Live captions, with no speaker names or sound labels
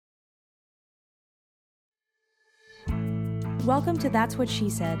Welcome to That's What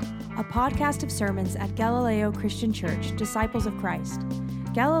She Said, a podcast of sermons at Galileo Christian Church, Disciples of Christ.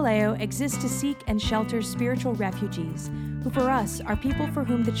 Galileo exists to seek and shelter spiritual refugees, who for us are people for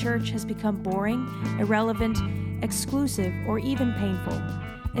whom the church has become boring, irrelevant, exclusive, or even painful,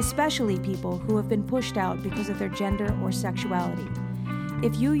 especially people who have been pushed out because of their gender or sexuality.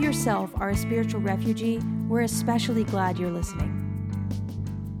 If you yourself are a spiritual refugee, we're especially glad you're listening.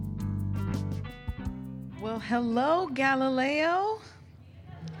 Well, hello, Galileo.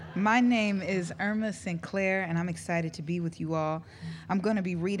 My name is Irma Sinclair, and I'm excited to be with you all. I'm going to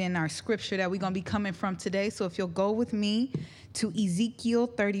be reading our scripture that we're going to be coming from today. So if you'll go with me to Ezekiel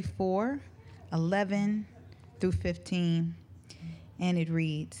 34, 11 through 15, and it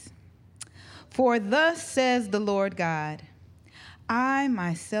reads, "For thus says the Lord God, I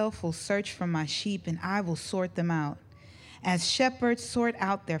myself will search for my sheep, and I will sort them out. As shepherds sort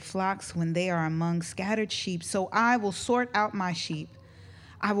out their flocks when they are among scattered sheep, so I will sort out my sheep.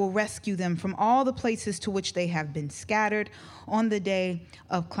 I will rescue them from all the places to which they have been scattered on the day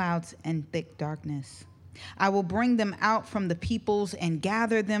of clouds and thick darkness. I will bring them out from the peoples and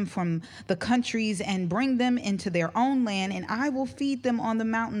gather them from the countries and bring them into their own land, and I will feed them on the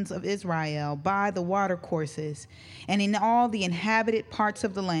mountains of Israel, by the watercourses, and in all the inhabited parts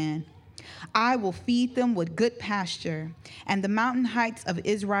of the land. I will feed them with good pasture, and the mountain heights of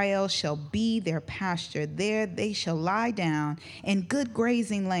Israel shall be their pasture. There they shall lie down in good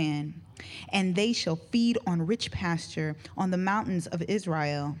grazing land, and they shall feed on rich pasture on the mountains of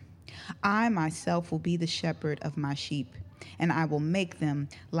Israel. I myself will be the shepherd of my sheep, and I will make them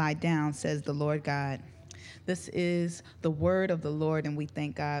lie down, says the Lord God." This is the word of the Lord, and we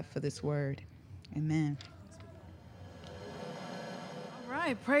thank God for this word. Amen. All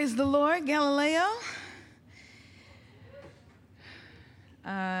right, praise the Lord, Galileo.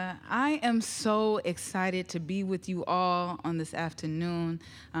 I am so excited to be with you all on this afternoon.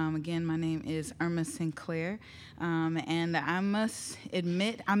 Again, my name is Irma Sinclair, and I must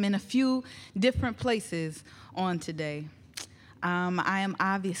admit I'm in a few different places on today. I am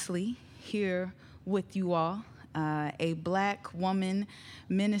obviously here with you all, a black woman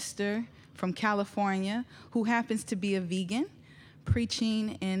minister from California who happens to be a vegan,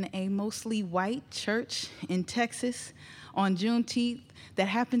 preaching in a mostly white church in Texas on Juneteenth that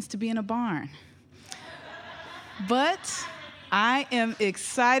happens to be in a barn. But I am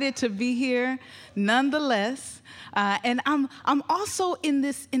excited to be here nonetheless. And I'm also in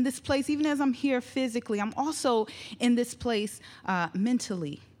this place, even as I'm here physically, I'm also in this place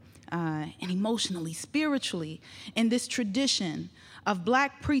mentally and emotionally, spiritually, in this tradition of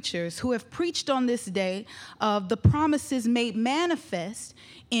black preachers who have preached on this day of the promises made manifest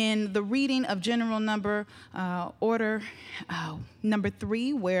in the reading of General Order number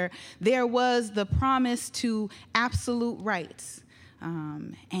 3, where there was the promise to absolute rights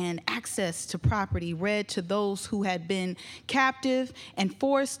and access to property read to those who had been captive and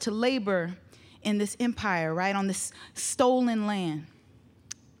forced to labor in this empire, right, on this stolen land.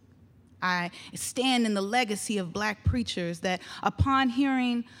 I stand in the legacy of black preachers that upon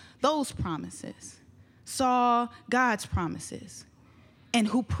hearing those promises, saw God's promises, and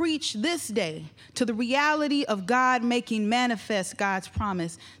who preach this day to the reality of God making manifest God's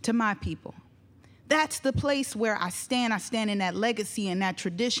promise to my people. That's the place where I stand. I stand in that legacy and that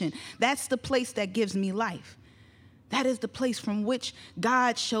tradition. That's the place that gives me life. That is the place from which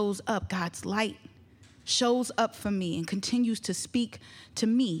God shows up, God's light shows up for me and continues to speak to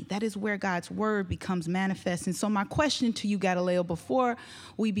me. That is where God's word becomes manifest. And so my question to you, Galileo, before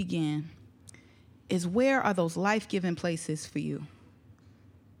we begin, is where are those life-giving places for you?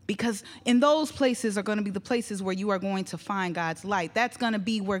 Because in those places are going to be the places where you are going to find God's light. That's going to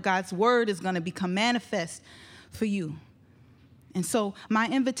be where God's word is going to become manifest for you. And so my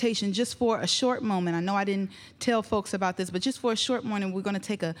invitation, just for a short moment, I know I didn't tell folks about this, but just for a short moment, we're going to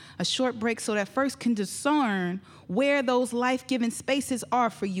take a short break so that first can discern where those life-giving spaces are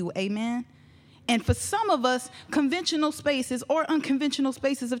for you, amen? And for some of us, conventional spaces or unconventional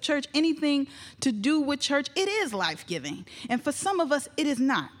spaces of church, anything to do with church, it is life-giving. And for some of us, it is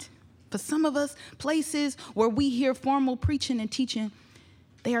not. For some of us, places where we hear formal preaching and teaching,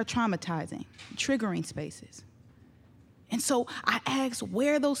 they are traumatizing, triggering spaces. And so I ask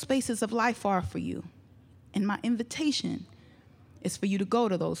where those spaces of life are for you. And my invitation is for you to go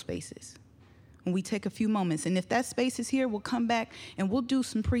to those spaces when we take a few moments. And if that space is here, we'll come back and we'll do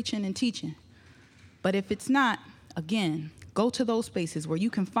some preaching and teaching. But if it's not, again, go to those spaces where you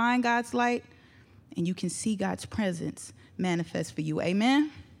can find God's light and you can see God's presence manifest for you.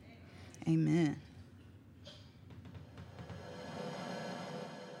 Amen? Amen.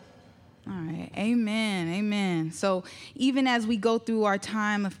 All right. Amen. Amen. Amen. So even as we go through our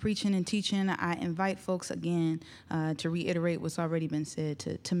time of preaching and teaching, I invite folks again to reiterate what's already been said,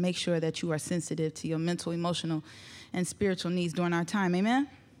 to make sure that you are sensitive to your mental, emotional, and spiritual needs during our time. Amen?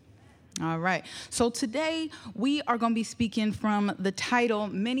 All right. So today we are going to be speaking from the title,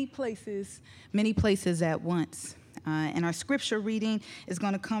 Many Places at Once. And our scripture reading is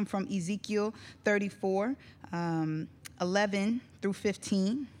going to come from Ezekiel 34, 11 through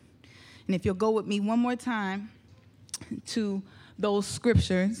 15. And if you'll go with me one more time to those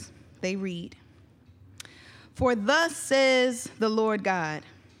scriptures, they read, "For thus says the Lord God,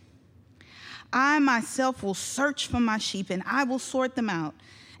 I myself will search for my sheep, and I will sort them out.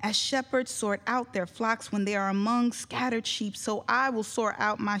 As shepherds sort out their flocks when they are among scattered sheep, so I will sort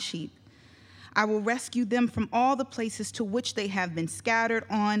out my sheep. I will rescue them from all the places to which they have been scattered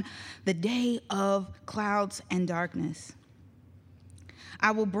on the day of clouds and darkness. I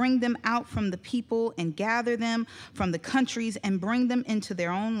will bring them out from the people and gather them from the countries and bring them into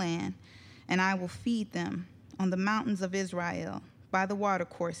their own land, and I will feed them on the mountains of Israel, by the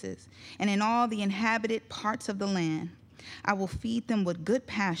watercourses, and in all the inhabited parts of the land. I will feed them with good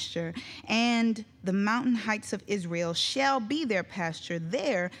pasture, and the mountain heights of Israel shall be their pasture.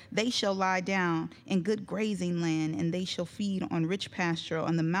 There they shall lie down in good grazing land, and they shall feed on rich pasture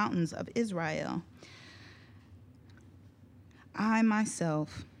on the mountains of Israel. I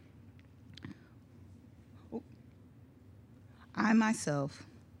myself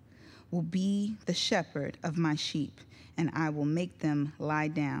will be the shepherd of my sheep, and I will make them lie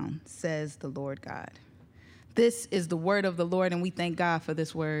down, says the Lord God." This is the word of the Lord, and we thank God for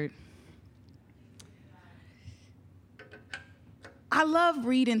this word. I love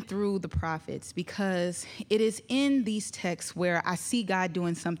reading through the prophets because it is in these texts where I see God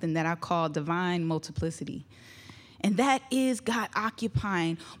doing something that I call divine multiplicity. And that is God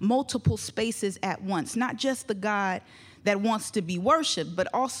occupying multiple spaces at once, not just the God that wants to be worshiped, but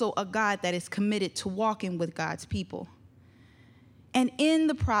also a God that is committed to walking with God's people. And in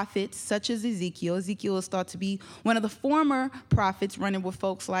the prophets, such as Ezekiel is thought to be one of the former prophets running with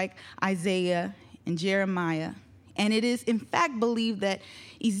folks like Isaiah and Jeremiah. And it is, in fact, believed that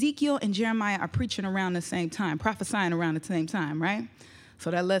Ezekiel and Jeremiah are preaching around the same time, prophesying around the same time, right? So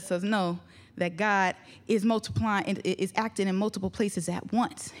that lets us know that God is multiplying and is acting in multiple places at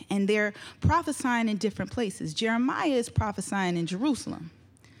once. And they're prophesying in different places. Jeremiah is prophesying in Jerusalem,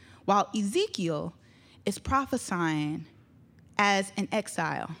 while Ezekiel is prophesying as an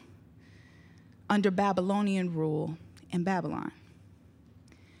exile under Babylonian rule in Babylon.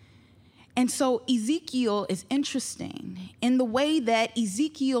 And so Ezekiel is interesting in the way that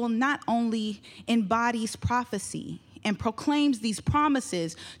Ezekiel not only embodies prophecy and proclaims these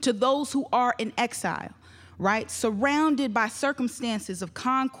promises to those who are in exile, right? Surrounded by circumstances of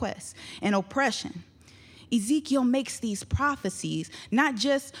conquest and oppression. Ezekiel makes these prophecies, not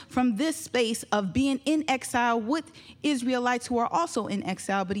just from this space of being in exile with Israelites who are also in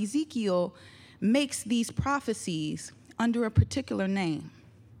exile, but Ezekiel makes these prophecies under a particular name.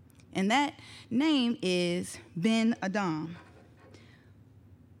 And that name is Ben Adam,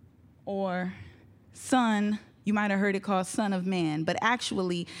 or son. You might have heard it called Son of Man, but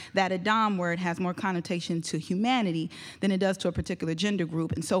actually that Adam word has more connotation to humanity than it does to a particular gender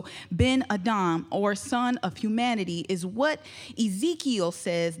group. And so Ben Adam, or Son of Humanity, is what Ezekiel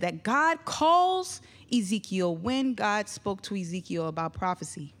says that God calls Ezekiel when God spoke to Ezekiel about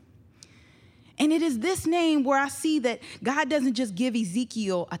prophecy. And it is this name where I see that God doesn't just give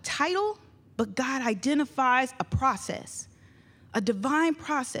Ezekiel a title, but God identifies a process, a divine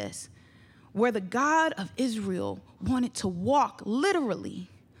process, where the God of Israel wanted to walk literally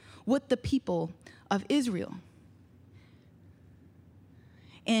with the people of Israel.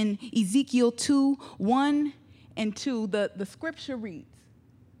 In Ezekiel 2:1 and 2, the scripture reads,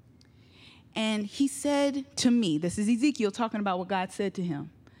 "And he said to me," this is Ezekiel talking about what God said to him,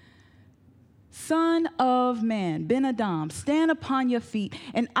 "Son of man, Ben Adam, stand upon your feet,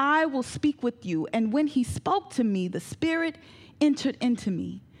 and I will speak with you." And when he spoke to me, the Spirit entered into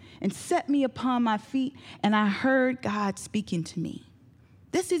me and set me upon my feet, and I heard God speaking to me.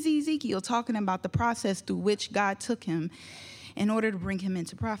 This is Ezekiel talking about the process through which God took him in order to bring him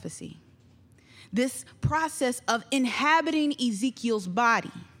into prophecy. This process of inhabiting Ezekiel's body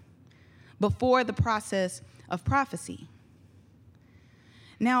before the process of prophecy.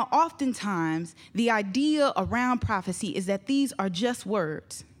 Now, oftentimes, the idea around prophecy is that these are just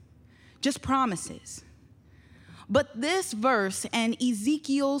words, just promises. But this verse and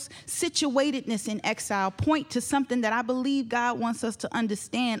Ezekiel's situatedness in exile point to something that I believe God wants us to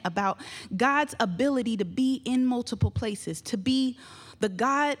understand about God's ability to be in multiple places, to be the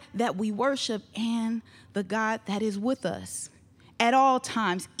God that we worship and the God that is with us at all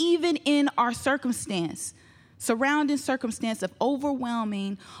times, even in our surrounding circumstance of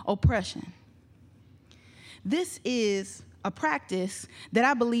overwhelming oppression. This is a practice that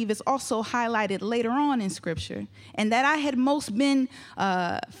I believe is also highlighted later on in Scripture, and that I had most been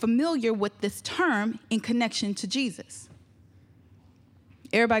familiar with this term in connection to Jesus.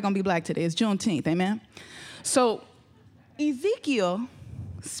 Everybody gonna be black today. It's Juneteenth, amen? So Ezekiel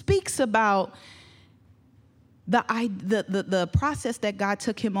speaks about the process that God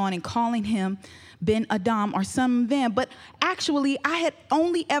took him on in calling him Ben Adam, or son of man. But actually, I had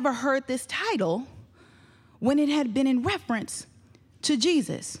only ever heard this title when it had been in reference to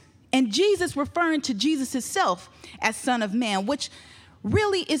Jesus. And Jesus referring to Jesus himself as Son of Man, which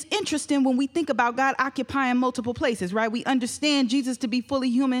really is interesting when we think about God occupying multiple places, right? We understand Jesus to be fully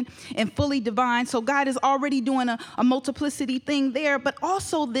human and fully divine. So God is already doing a multiplicity thing there, but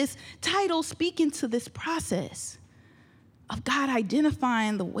also this title speaking to this process of God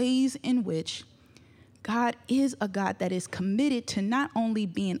identifying the ways in which God is a God that is committed to not only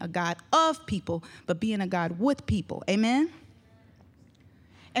being a God of people, but being a God with people. Amen?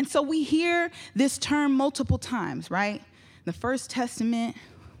 And so we hear this term multiple times, right? In the First Testament,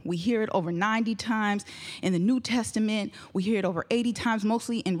 we hear it over 90 times. In the New Testament, we hear it over 80 times,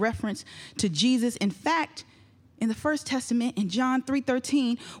 mostly in reference to Jesus. In fact, in the First Testament, in John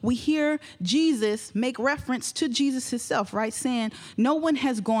 3:13, we hear Jesus make reference to Jesus himself, right? Saying, no one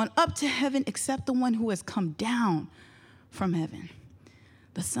has gone up to heaven except the one who has come down from heaven,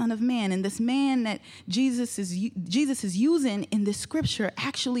 the Son of Man. And this man that Jesus is using in this scripture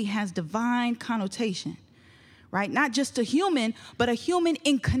actually has divine connotation, right? Not just a human, but a human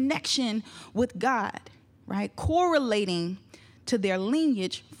in connection with God, right? Correlating to their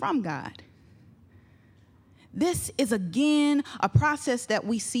lineage from God. This is, again, a process that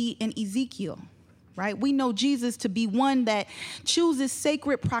we see in Ezekiel, right? We know Jesus to be one that chooses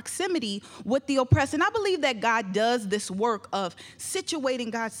sacred proximity with the oppressed. And I believe that God does this work of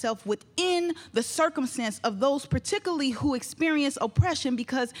situating God's self within the circumstance of those particularly who experience oppression,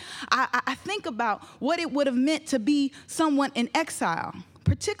 because I think about what it would have meant to be someone in exile,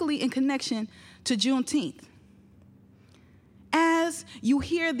 particularly in connection to Juneteenth. As you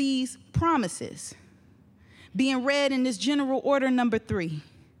hear these promises being read in this general order number 3,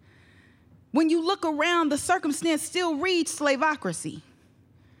 when you look around, the circumstance still reads slavocracy.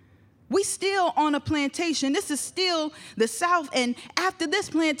 We still on a plantation. This is still the South, and after this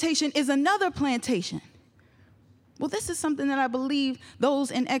plantation is another plantation. Well, this is something that I believe those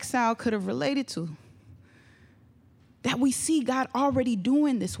in exile could have related to. That we see God already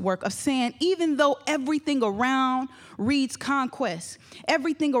doing this work of saying, even though everything around reads conquest,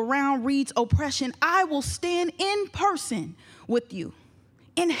 everything around reads oppression, I will stand in person with you,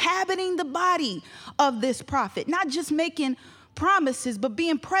 inhabiting the body of this prophet, not just making promises, but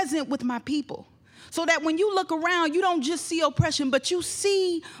being present with my people. So that when you look around, you don't just see oppression, but you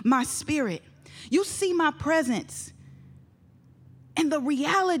see my spirit. You see my presence. And the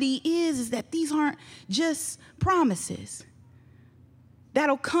reality is that these aren't just promises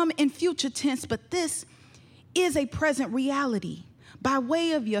that'll come in future tense, but this is a present reality by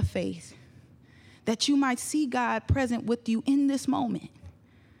way of your faith, that you might see God present with you in this moment.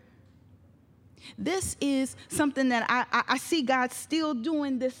 This is something that I see God still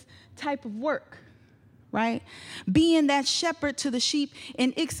doing this type of work, right? Being that shepherd to the sheep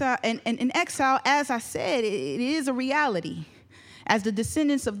in exile, as I said, it is a reality. As the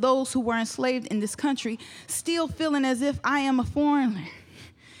descendants of those who were enslaved in this country, still feeling as if I am a foreigner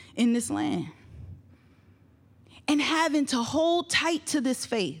in this land. And having to hold tight to this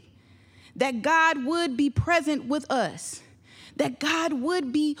faith, that God would be present with us, that God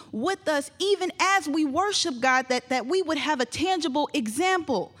would be with us even as we worship God, that we would have a tangible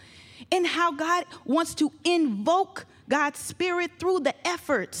example in how God wants to invoke God's Spirit through the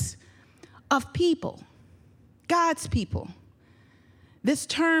efforts of people, God's people. This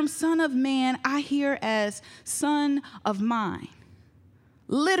term, Son of Man, I hear as Son of Mine.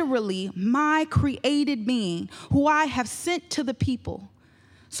 Literally, my created being, who I have sent to the people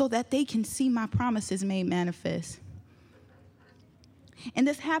so that they can see my promises made manifest. And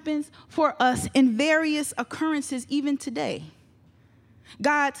this happens for us in various occurrences even today.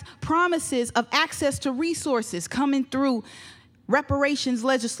 God's promises of access to resources coming through reparations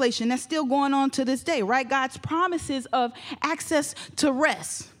legislation that's still going on to this day, right? God's promises of access to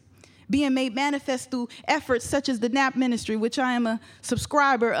rest being made manifest through efforts such as the NAP ministry, which I am a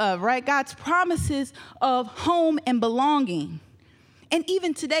subscriber of, right? God's promises of home and belonging And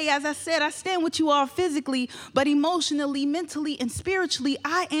even today, as I said, I stand with you all physically, but emotionally, mentally, and spiritually,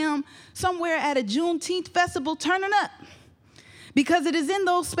 I am somewhere at a Juneteenth festival turning up. Because it is in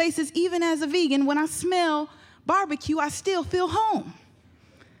those spaces, even as a vegan, when I smell barbecue, I still feel home.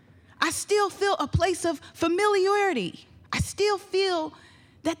 I still feel a place of familiarity. I still feel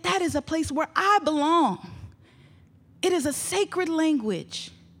that that is a place where I belong. It is a sacred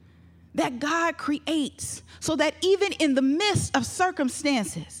language that God creates so that even in the midst of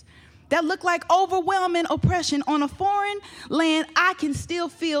circumstances that look like overwhelming oppression on a foreign land, I can still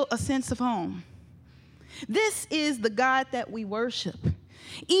feel a sense of home. This is the God that we worship.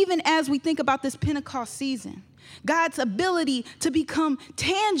 Even as we think about this Pentecost season, God's ability to become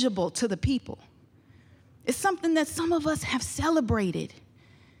tangible to the people is something that some of us have celebrated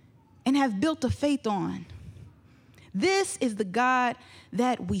and have built a faith on. This is the God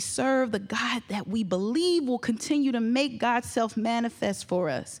that we serve, the God that we believe will continue to make God's self manifest for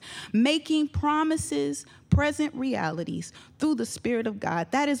us, making promises, present realities through the Spirit of God.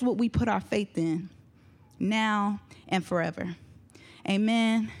 That is what we put our faith in, now and forever.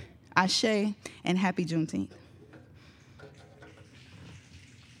 Amen, Ashe, and happy Juneteenth.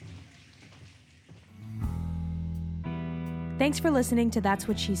 Thanks for listening to That's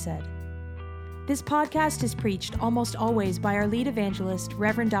What She Said. This podcast is preached almost always by our lead evangelist,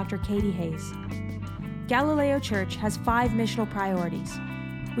 Reverend Dr. Katie Hayes. Galileo Church has 5 missional priorities.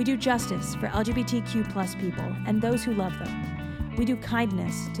 We do justice for LGBTQ+ people and those who love them. We do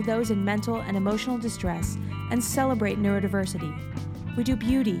kindness to those in mental and emotional distress and celebrate neurodiversity. We do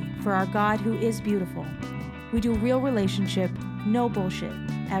beauty for our God who is beautiful. We do real relationship, no bullshit,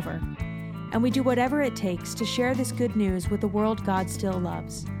 ever. And we do whatever it takes to share this good news with the world God still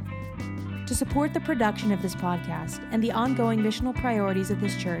loves. To support the production of this podcast and the ongoing missional priorities of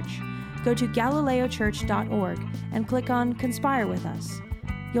this church, go to galileochurch.org and click on Conspire with Us.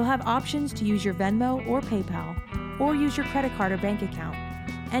 You'll have options to use your Venmo or PayPal, or use your credit card or bank account.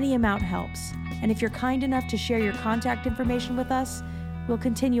 Any amount helps, and if you're kind enough to share your contact information with us, we'll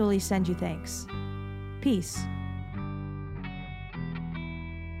continually send you thanks. Peace.